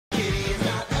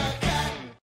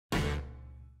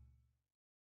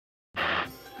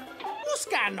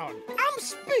What's going on? I'm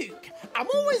Spook. I'm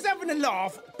always having a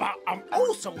laugh, but I'm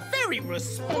also very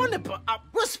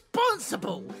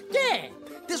responsible. Yeah.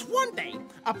 This one day,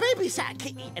 I babysat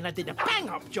Kitty and I did a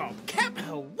bang-up job. Kept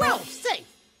her well safe.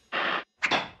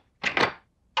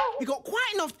 We got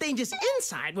quite enough dangers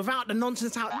inside without the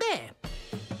nonsense out there.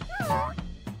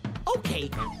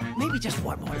 Okay, maybe just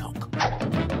one more look.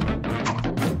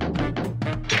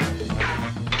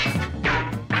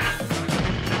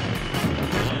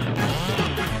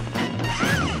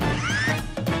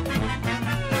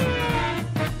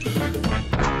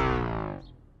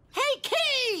 Hey,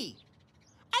 Kitty!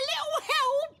 A little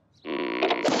help?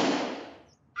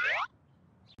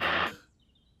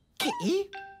 Kitty?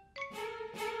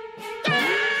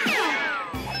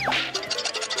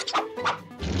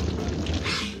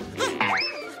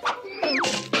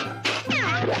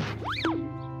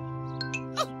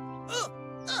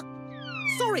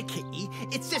 Sorry, Kitty.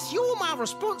 It's just you're my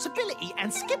responsibility,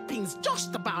 and skipping's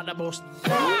just about the most.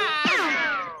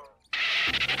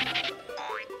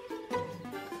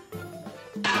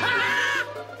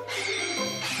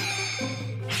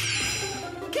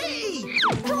 Kitty,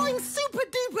 drawing super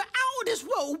duper out of this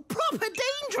world, proper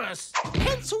dangerous.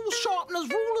 Pencils, sharpeners,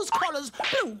 rulers, collars,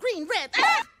 blue, green, red.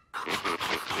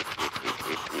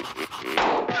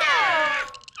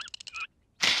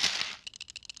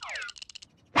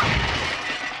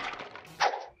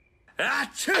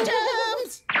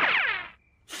 Germs!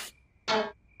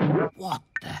 What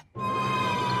the?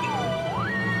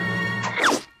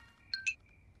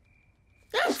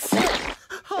 That's it!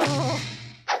 Oh.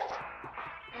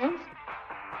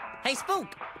 Hey,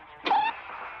 Spook!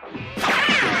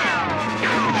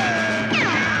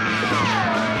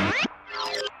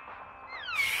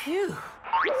 Phew.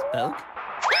 Spook?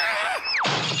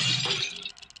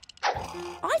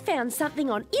 I found something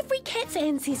on every cat's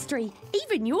ancestry,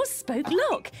 even yours, Spook.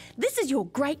 Look, this is your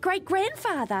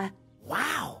great-great-grandfather.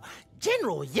 Wow,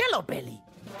 General Yellowbelly.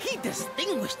 He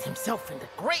distinguished himself in the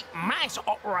Great Mice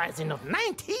Uprising of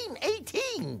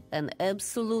 1918. An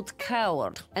absolute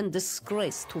coward and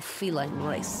disgrace to feline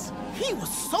race. He was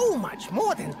so much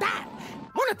more than that.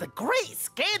 One of the great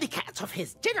scaredy cats of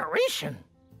his generation.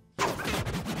 Yeah,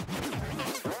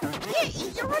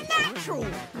 you're a natural.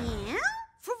 Yeah?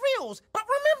 For reals, but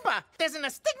remember, there's an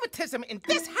astigmatism in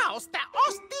this house that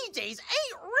us DJs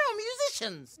ain't real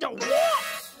musicians. The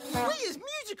what? We is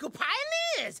musical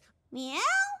pioneers. Meow?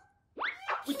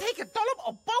 We take a dollop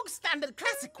of bog standard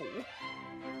classical,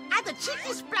 add a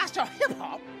cheeky splash of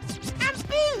hip-hop, and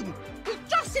boom, we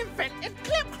just invented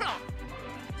clip-clop.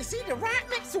 You see, the right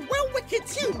mix of well-wicked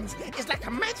tunes is like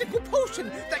a magical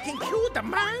potion that can cure the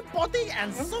mind, body,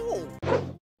 and soul.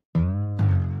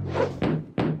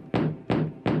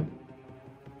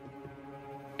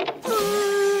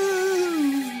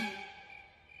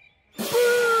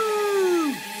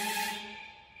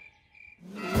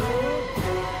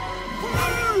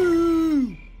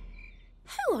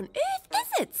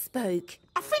 Spook?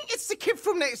 I think it's the kid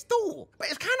from next door, but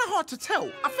it's kind of hard to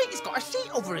tell. I think he's got a sheet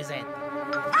over his head.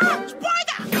 Ah,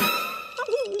 spider!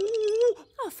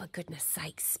 Oh, for goodness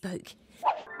sake, Spook.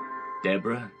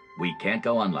 Deborah, we can't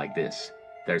go on like this.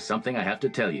 There's something I have to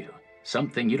tell you.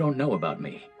 Something you don't know about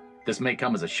me. This may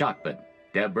come as a shock, but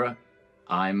Deborah,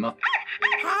 I'm a...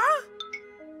 Huh?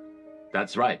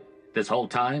 That's right. This whole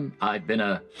time, I've been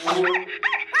a...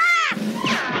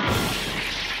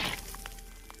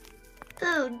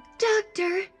 Oh,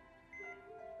 Doctor.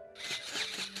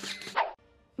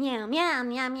 Meow, meow,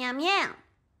 meow, meow, meow.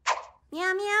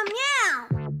 Meow, meow, meow.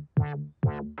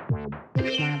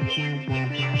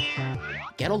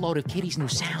 Get a load of Kitty's new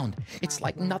sound. It's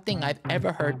like nothing I've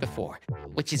ever heard before,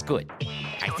 which is good,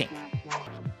 I think.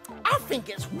 I think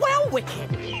it's well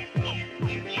wicked.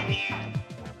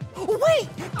 Wait,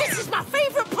 this is my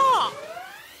favorite part.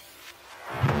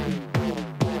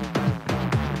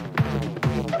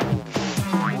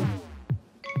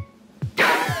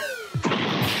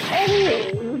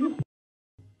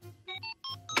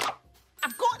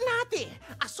 I've got an idea.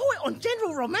 I saw it on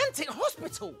General Romantic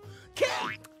Hospital.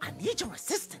 Kitty, I need your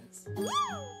assistance.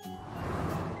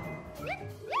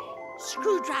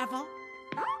 Screwdriver.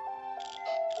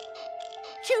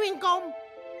 Chewing gum.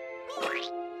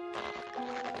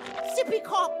 Sippy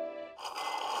cup.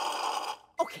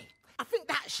 Okay, I think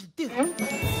that should do it.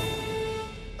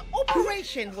 The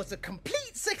operation was a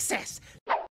complete success.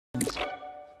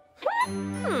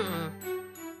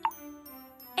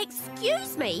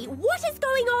 Excuse me, what is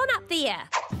going on up there?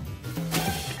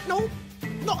 No,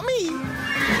 not me.